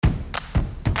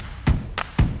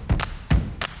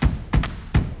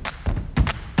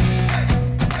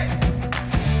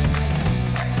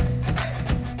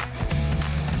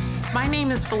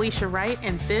name is Felicia Wright,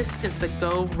 and this is the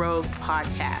Go Rogue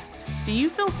podcast. Do you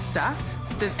feel stuck?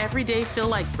 Does every day feel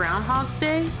like Groundhog's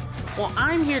Day? Well,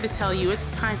 I'm here to tell you it's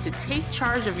time to take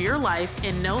charge of your life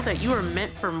and know that you are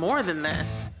meant for more than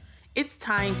this. It's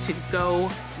time to go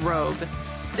rogue.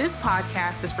 This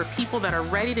podcast is for people that are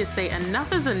ready to say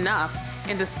enough is enough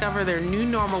and discover their new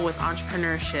normal with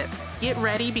entrepreneurship. Get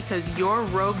ready because your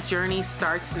rogue journey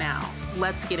starts now.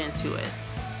 Let's get into it.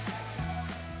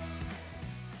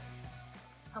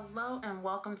 Hello and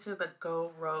welcome to the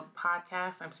Go Rogue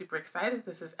podcast. I'm super excited.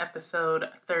 This is episode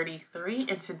 33,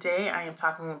 and today I am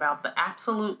talking about the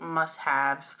absolute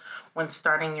must-haves when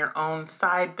starting your own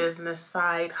side business,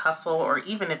 side hustle, or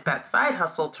even if that side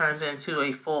hustle turns into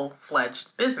a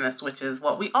full-fledged business, which is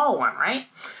what we all want, right?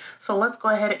 So let's go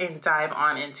ahead and dive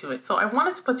on into it. So I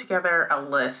wanted to put together a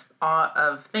list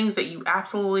of things that you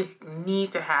absolutely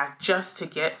need to have just to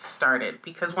get started.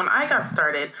 Because when I got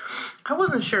started, I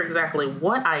wasn't sure exactly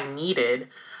what I needed.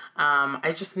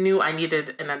 I just knew I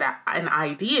needed an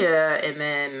idea, and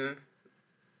then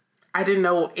I didn't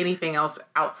know anything else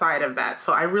outside of that.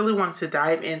 So I really wanted to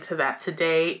dive into that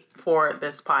today for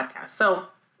this podcast. So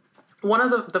one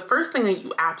of the first thing that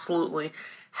you absolutely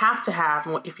have to have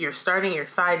if you're starting your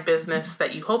side business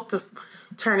that you hope to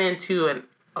turn into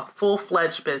a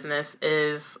full-fledged business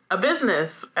is a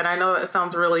business. And I know that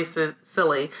sounds really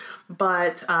silly,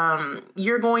 but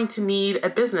you're going to need a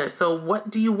business. So what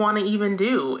do you want to even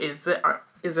do? Is it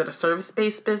a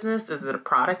service-based business? Is it a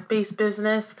product-based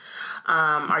business?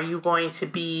 Are you going to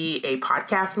be a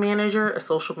podcast manager, a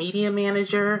social media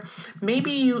manager?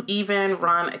 Maybe you even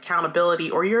run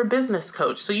accountability, or you're a business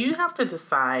coach. So you have to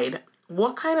decide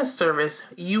what kind of service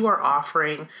you are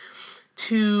offering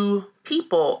to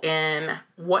people and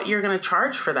what you're going to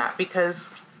charge for that, because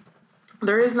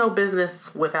there is no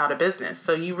business without a business.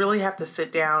 So you really have to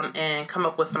sit down and come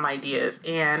up with some ideas.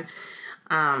 And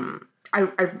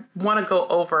I want to go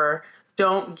over,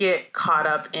 don't get caught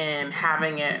up in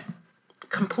having it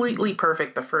completely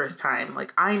perfect the first time.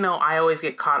 Like, I know I always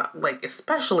get caught up, like,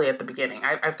 especially at the beginning.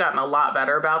 I've gotten a lot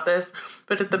better about this,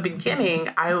 but at the beginning,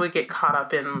 I would get caught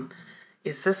up in,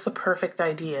 is this a perfect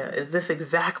idea? Is this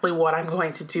exactly what I'm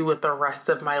going to do with the rest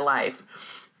of my life?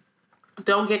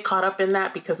 Don't get caught up in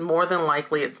that, because more than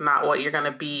likely it's not what you're going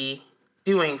to be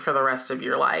doing for the rest of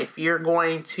your life. You're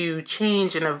going to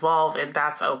change and evolve, and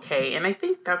that's okay. And I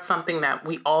think that's something that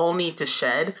we all need to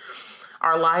shed.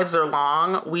 Our lives are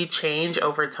long. We change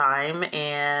over time,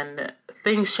 and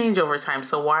things change over time.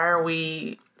 So why are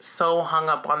we so hung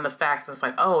up on the fact that it's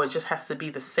like, oh, it just has to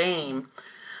be the same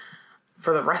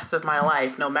for the rest of my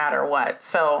life, no matter what?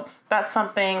 So that's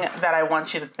something that I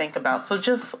want you to think about. So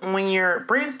just when you're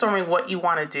brainstorming what you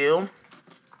want to do,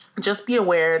 just be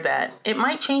aware that it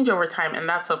might change over time, and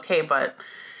that's okay,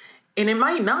 and it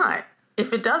might not.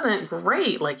 If it doesn't,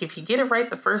 great. Like, if you get it right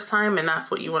the first time and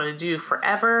that's what you want to do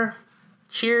forever,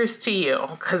 cheers to you,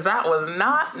 because that was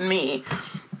not me.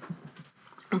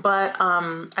 But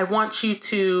I want you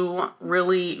to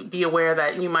really be aware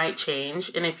that you might change,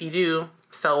 and if you do,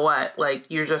 so what? Like,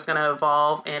 you're just going to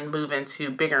evolve and move into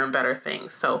bigger and better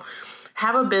things. So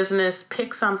have a business,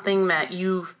 pick something that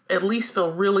you at least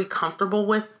feel really comfortable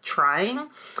with trying,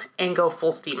 and go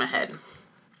full steam ahead.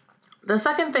 The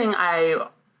second thing I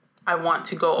want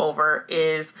to go over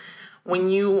is, when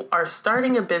you are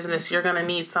starting a business, you're going to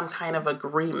need some kind of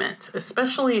agreement,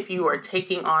 especially if you are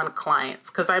taking on clients,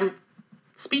 because I'm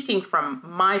speaking from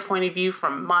my point of view,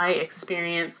 from my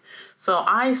experience. So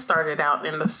I started out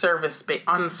in the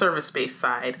service-based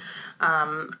side.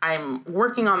 I'm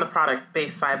working on the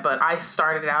product-based side, but I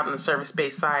started out in the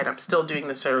service-based side. I'm still doing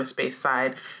the service-based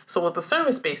side. So with the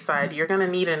service-based side, you're going to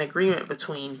need an agreement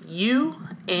between you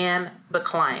and the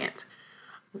client.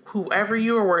 Whoever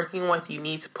you are working with, you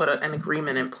need to put an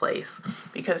agreement in place.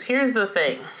 Because here's the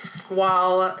thing.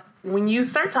 When you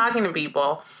start talking to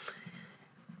people,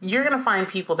 you're going to find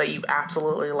people that you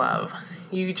absolutely love.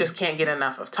 You just can't get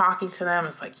enough of talking to them.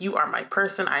 It's like, you are my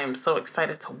person. I am so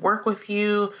excited to work with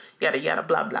you, yada, yada,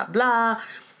 blah, blah, blah.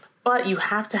 But you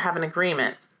have to have an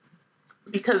agreement,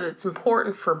 because it's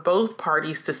important for both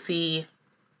parties to see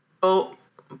both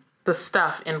the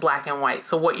stuff in black and white.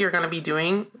 So what you're going to be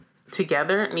doing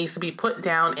together needs to be put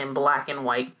down in black and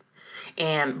white,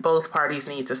 and both parties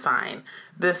need to sign.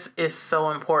 This is so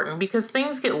important, because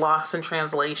things get lost in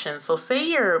translation. So say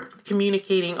you're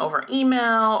communicating over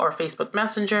email or Facebook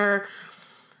Messenger.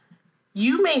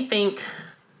 You may think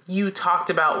you talked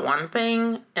about one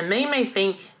thing, and they may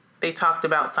think they talked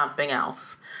about something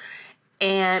else.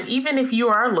 And even if you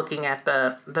are looking at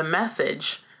the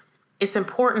message, it's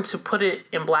important to put it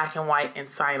in black and white and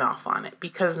sign off on it,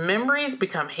 because memories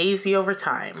become hazy over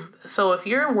time. So if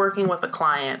you're working with a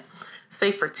client,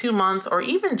 say for 2 months, or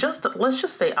even just, let's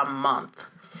just say a month,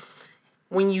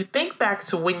 when you think back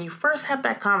to when you first had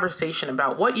that conversation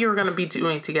about what you were going to be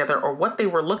doing together or what they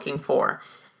were looking for,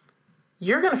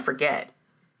 you're going to forget.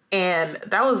 And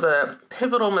that was a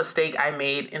pivotal mistake I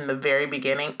made in the very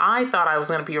beginning. I thought I was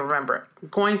going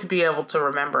to be able to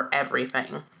remember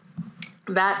everything.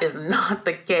 That is not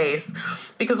the case,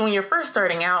 because when you're first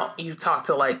starting out, you talk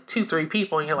to like 2-3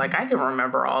 people and you're like, I can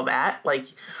remember all that. Like,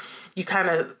 you kind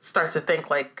of start to think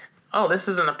like, oh, this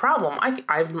isn't a problem.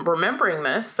 I'm remembering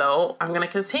this, so I'm going to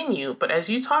continue. But as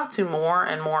you talk to more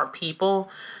and more people,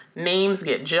 names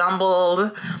get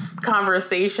jumbled,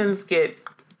 conversations get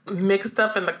mixed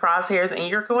up in the crosshairs, and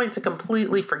you're going to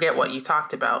completely forget what you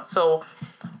talked about. So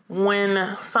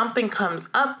when something comes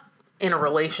up in a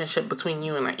relationship between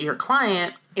you and your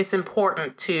client, it's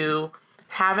important to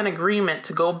have an agreement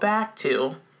to go back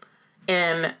to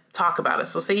and talk about it.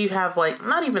 So say you have like,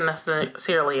 not even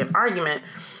necessarily an argument,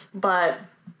 but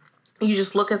you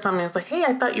just look at something and it's like, hey,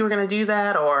 I thought you were going to do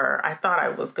that, or I thought I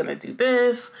was going to do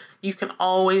this. You can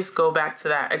always go back to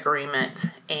that agreement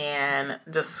and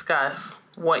discuss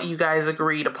what you guys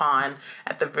agreed upon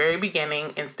at the very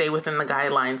beginning and stay within the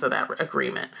guidelines of that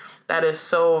agreement. That is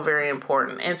so very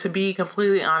important. And to be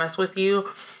completely honest with you,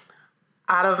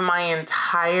 out of my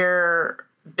entire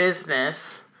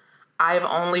business, I've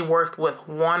only worked with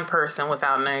one person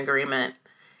without an agreement.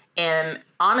 And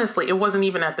honestly, it wasn't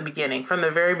even at the beginning. From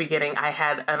the very beginning, I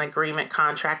had an agreement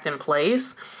contract in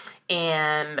place.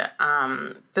 And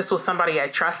this was somebody I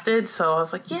trusted. So I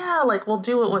was like, yeah, like we'll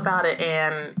do it without it.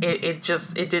 And it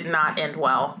did not end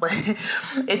well.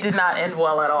 It did not end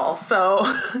well at all.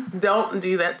 So don't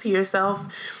do that to yourself.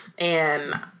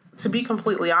 And to be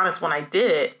completely honest, when I did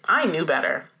it, I knew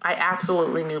better. I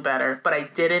absolutely knew better, but I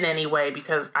did it anyway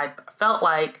because I felt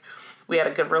like we had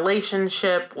a good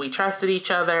relationship. We trusted each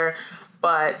other.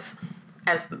 But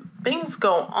as things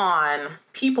go on,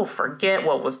 people forget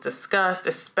what was discussed,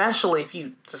 especially if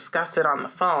you discussed it on the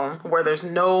phone where there's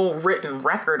no written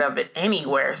record of it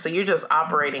anywhere. So you're just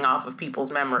operating off of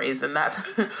people's memories, and that's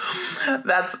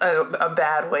a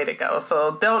bad way to go.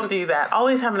 So don't do that.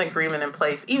 Always have an agreement in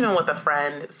place, even with a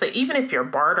friend. So even if you're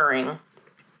bartering,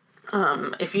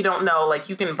 if you don't know, like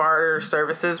you can barter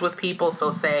services with people. So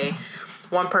say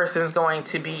one person's going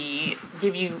to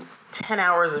give you 10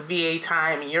 hours of VA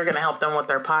time and you're going to help them with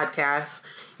their podcast,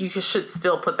 you should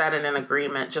still put that in an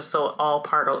agreement just so all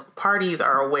parties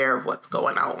are aware of what's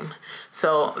going on.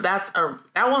 So that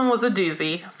one was a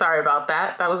doozy. Sorry about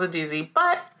that. That was a doozy,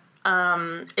 but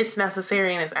it's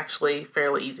necessary and it's actually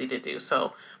fairly easy to do.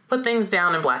 So put things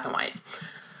down in black and white.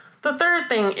 The third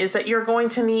thing is that you're going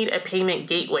to need a payment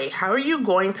gateway. How are you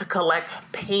going to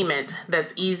collect payment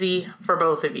that's easy for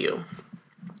both of you?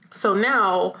 So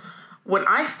now, when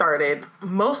I started,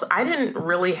 I didn't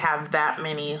really have that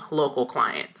many local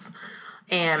clients,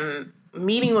 and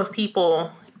meeting with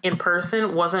people in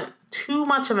person wasn't too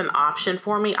much of an option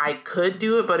for me. I could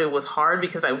do it, but it was hard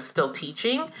because I was still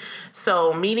teaching.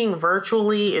 So meeting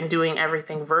virtually and doing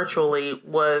everything virtually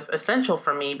was essential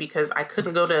for me because I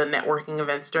couldn't go to networking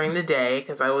events during the day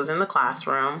because I was in the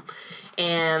classroom.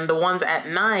 And the ones at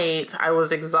night, I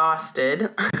was exhausted.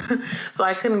 So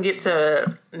I couldn't get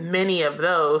to many of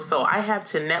those. So I had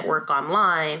to network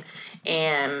online,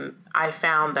 and I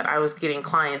found that I was getting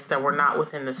clients that were not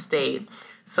within the state.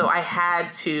 So I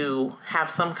had to have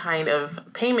some kind of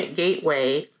payment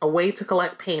gateway, a way to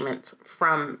collect payments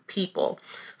from people.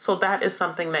 So that is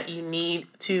something that you need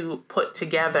to put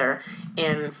together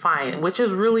and find, which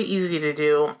is really easy to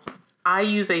do. I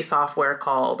use a software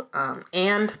called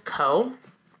 &Co.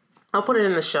 I'll put it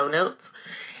in the show notes.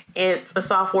 It's a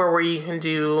software where you can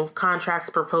do contracts,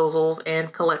 proposals,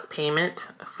 and collect payment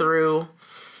through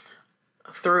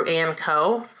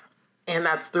 &Co. And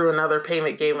that's through another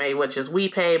payment gateway, which is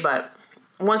WePay. But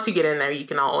once you get in there, you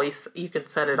can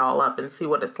set it all up and see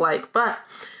what it's like. But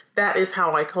that is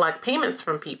how I collect payments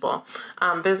from people.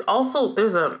 There's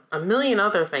a million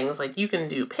other things, like you can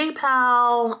do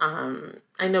PayPal.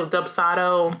 I know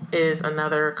Dubsado is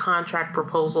another contract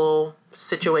proposal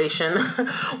situation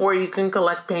where you can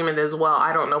collect payment as well.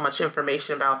 I don't know much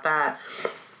information about that.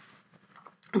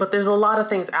 But there's a lot of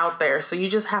things out there. So you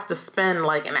just have to spend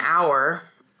like an hour.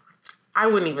 I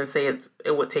wouldn't even say it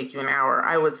would take you an hour.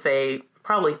 I would say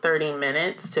probably 30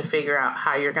 minutes to figure out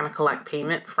how you're going to collect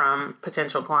payment from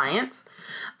potential clients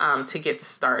to get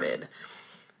started.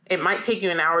 It might take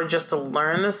you an hour just to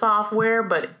learn the software,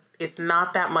 but it's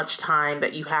not that much time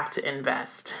that you have to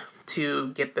invest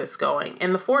to get this going.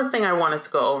 And the fourth thing I wanted to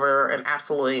go over, and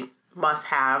absolutely must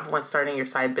have when starting your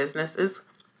side business is,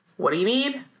 what do you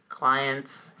need?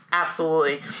 Clients.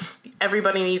 Absolutely.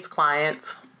 Everybody needs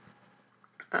clients.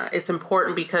 It's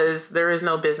important because there is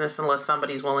no business unless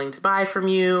somebody's willing to buy from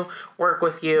you, work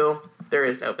with you. There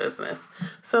is no business.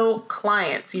 So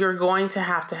clients, you're going to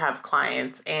have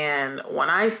clients. And when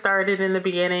I started in the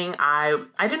beginning, I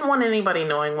didn't want anybody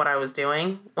knowing what I was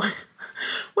doing,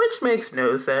 which makes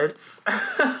no sense.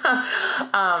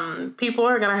 People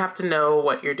are going to have to know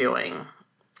what you're doing.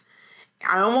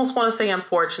 I almost want to say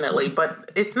unfortunately,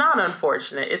 but it's not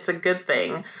unfortunate. It's a good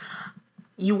thing.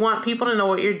 You want people to know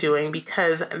what you're doing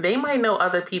because they might know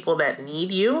other people that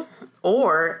need you,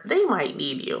 or they might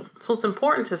need you. So it's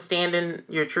important to stand in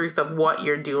your truth of what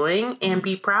you're doing and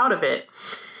be proud of it.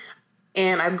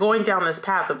 And I'm going down this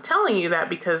path of telling you that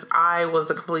because I was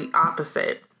the complete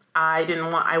opposite.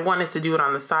 I wanted to do it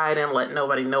on the side and let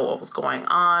nobody know what was going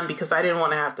on because I didn't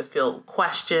want to have to field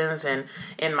questions. And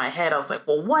in my head, I was like,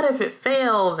 well, what if it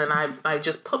fails? And I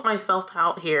just put myself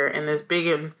out here in this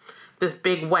big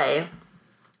way.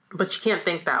 But you can't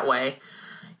think that way.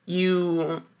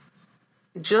 You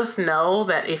just know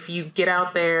that if you get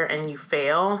out there and you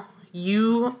fail,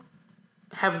 you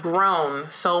have grown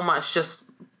so much just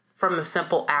from the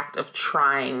simple act of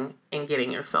trying and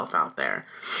getting yourself out there.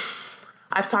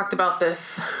 I've talked about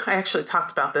this. I actually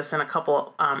talked about this in a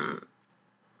couple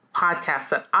podcasts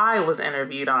that I was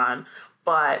interviewed on.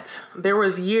 But there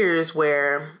was years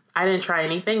where I didn't try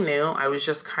anything new. I was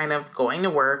just kind of going to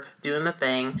work, doing the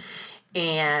thing.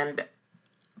 And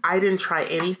I didn't try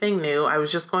anything new. I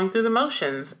was just going through the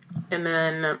motions. And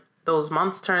then those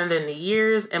months turned into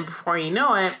years. And before you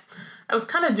know it, I was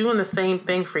kind of doing the same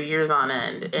thing for years on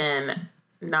end and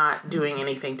not doing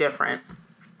anything different.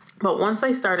 But once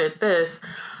I started this,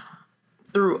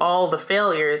 through all the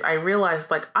failures, I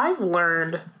realized like I've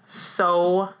learned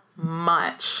so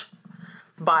much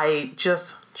by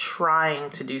just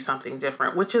trying to do something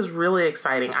different, which is really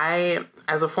exciting.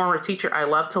 As a former teacher, I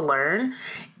love to learn,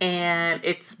 and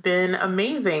it's been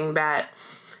amazing that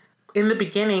in the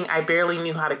beginning, I barely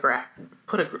knew how to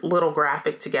put a little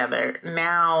graphic together.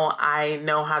 Now I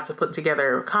know how to put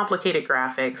together complicated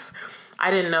graphics. I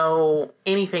didn't know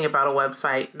anything about a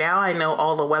website. Now I know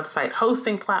all the website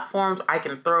hosting platforms. I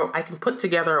can put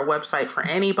together a website for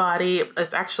anybody.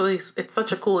 It's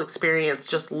such a cool experience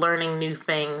just learning new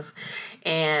things.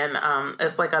 And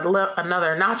it's like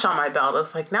another notch on my belt.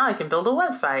 It's like now I can build a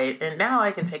website and now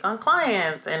I can take on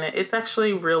clients, and it's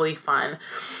actually really fun.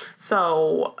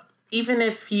 So even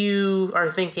if you are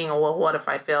thinking, well, what if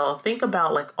I fail? Think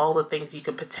about like all the things you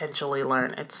could potentially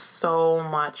learn. It's so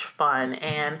much fun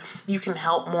and you can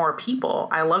help more people.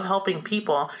 I love helping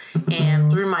people, and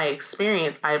through my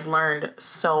experience, I've learned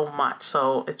so much.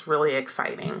 So it's really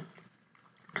exciting.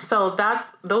 So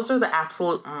those are the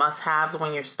absolute must-haves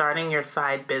when you're starting your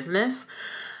side business.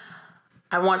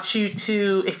 I want you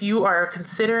to, if you are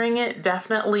considering it,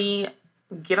 definitely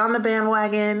get on the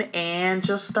bandwagon and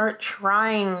just start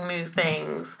trying new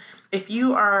things. If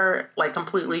you are like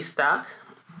completely stuck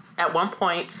at one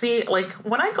point, see, like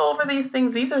when I go over these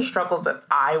things, these are struggles that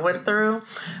I went through.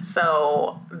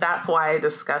 So that's why I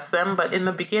discuss them. But in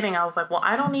the beginning, I was like, well,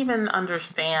 I don't even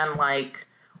understand like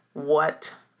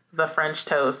what the French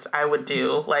toast I would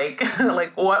do. Like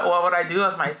what would I do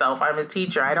with myself? I'm a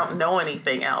teacher. I don't know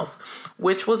anything else,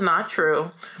 which was not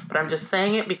true, but I'm just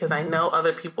saying it because I know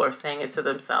other people are saying it to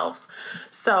themselves.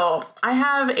 So I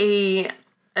have a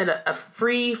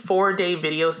free 4-day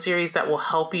video series that will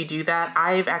help you do that.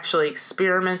 I've actually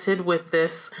experimented with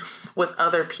this with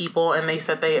other people, and they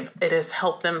said it has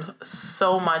helped them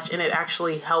so much, and it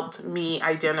actually helped me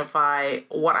identify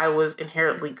what I was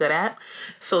inherently good at.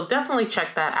 So definitely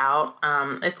check that out.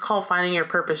 It's called Finding Your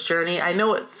Purpose Journey. I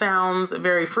know it sounds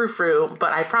very frou-frou,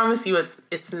 but I promise you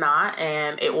it's not,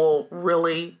 and it will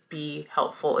really be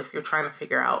helpful if you're trying to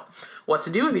figure out what to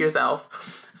do with yourself.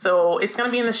 So it's going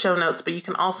to be in the show notes, but you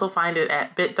can also find it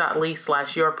at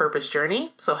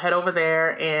bit.ly/yourpurposejourney. So head over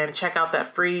there and check out that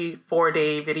free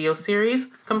 4-day video series,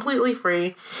 completely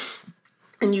free.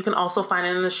 And you can also find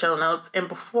it in the show notes. And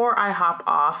before I hop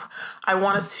off, I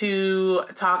wanted to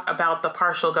talk about the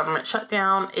partial government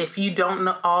shutdown. If you don't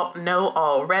know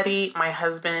already, my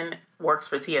husband works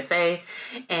for TSA,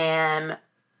 and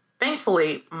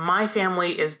thankfully, my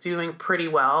family is doing pretty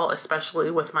well,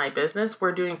 especially with my business.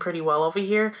 We're doing pretty well over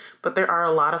here, but there are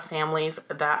a lot of families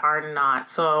that are not.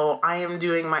 So I am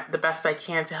doing the best I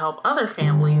can to help other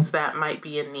families that might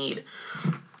be in need.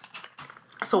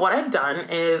 So what I've done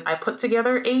is I put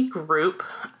together a group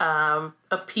of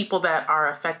people that are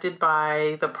affected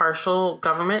by the partial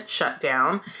government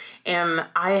shutdown. And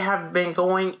I have been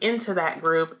going into that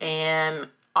group and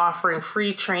offering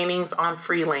free trainings on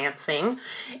freelancing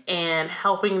and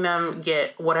helping them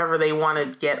get whatever they want to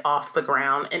get off the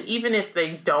ground. And even if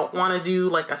they don't want to do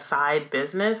like a side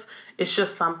business, it's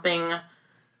just something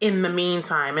in the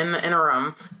meantime, in the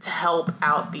interim, to help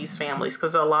out these families,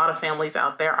 because a lot of families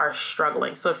out there are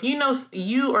struggling. So if you know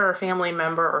you or a family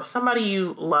member or somebody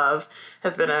you love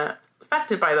has been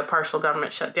affected by the partial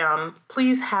government shutdown,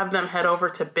 please have them head over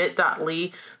to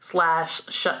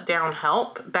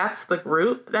bit.ly/shutdownhelp. That's the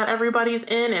group that everybody's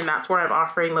in, and that's where I'm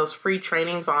offering those free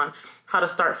trainings on how to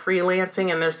start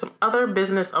freelancing. And there's some other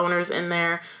business owners in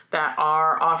there that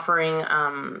are offering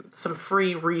some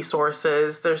free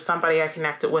resources. There's somebody I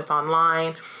connected with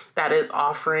online that is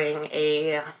offering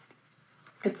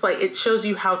it's like, it shows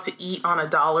you how to eat on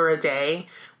 $1 a day,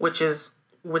 which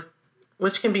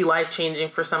can be life-changing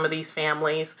for some of these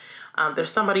families. There's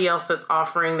somebody else that's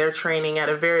offering their training at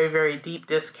a very, very deep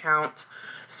discount.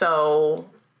 So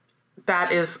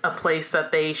that is a place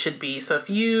that they should be. So if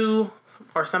you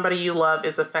or somebody you love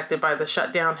is affected by the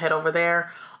shutdown, head over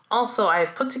there. Also,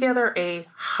 I've put together a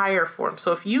hire form.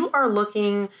 So if you are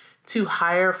looking to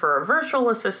hire for a virtual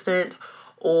assistant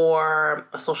or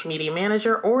a social media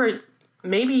manager, or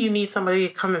maybe you need somebody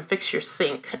to come and fix your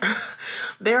sink,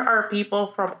 there are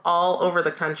people from all over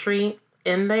the country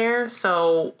in there.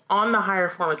 So on the hire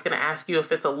form, it's going to ask you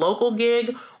if it's a local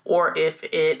gig or if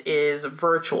it is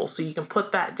virtual. So you can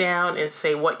put that down and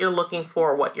say what you're looking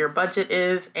for, what your budget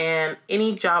is, and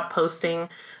any job posting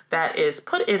that is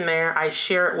put in there, I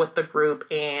share it with the group,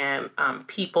 and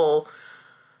people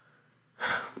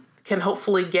can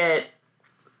hopefully get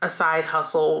a side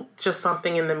hustle, just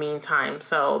something in the meantime.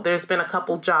 So there's been a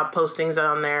couple job postings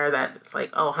on there that it's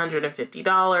like, $150,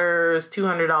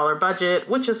 $200 budget,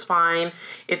 which is fine.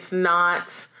 It's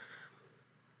not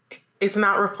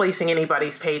replacing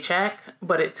anybody's paycheck,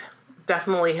 but it's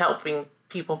definitely helping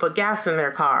people put gas in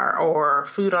their car or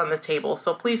food on the table.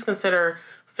 So please consider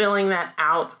filling that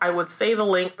out. I would say the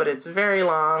link, but it's very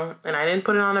long and I didn't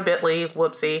put it on a bit.ly,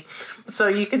 whoopsie. So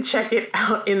you can check it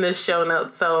out in the show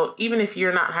notes. So even if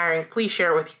you're not hiring, please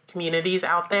share it with your communities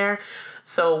out there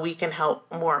so we can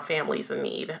help more families in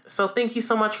need. So thank you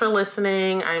so much for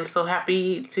listening. I'm so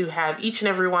happy to have each and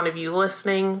every one of you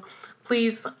listening.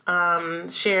 Please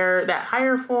share that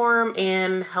hire form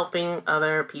and helping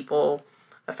other people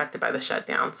affected by the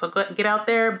shutdown. So get out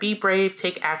there, be brave,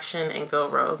 take action, and go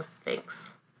rogue.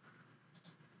 Thanks.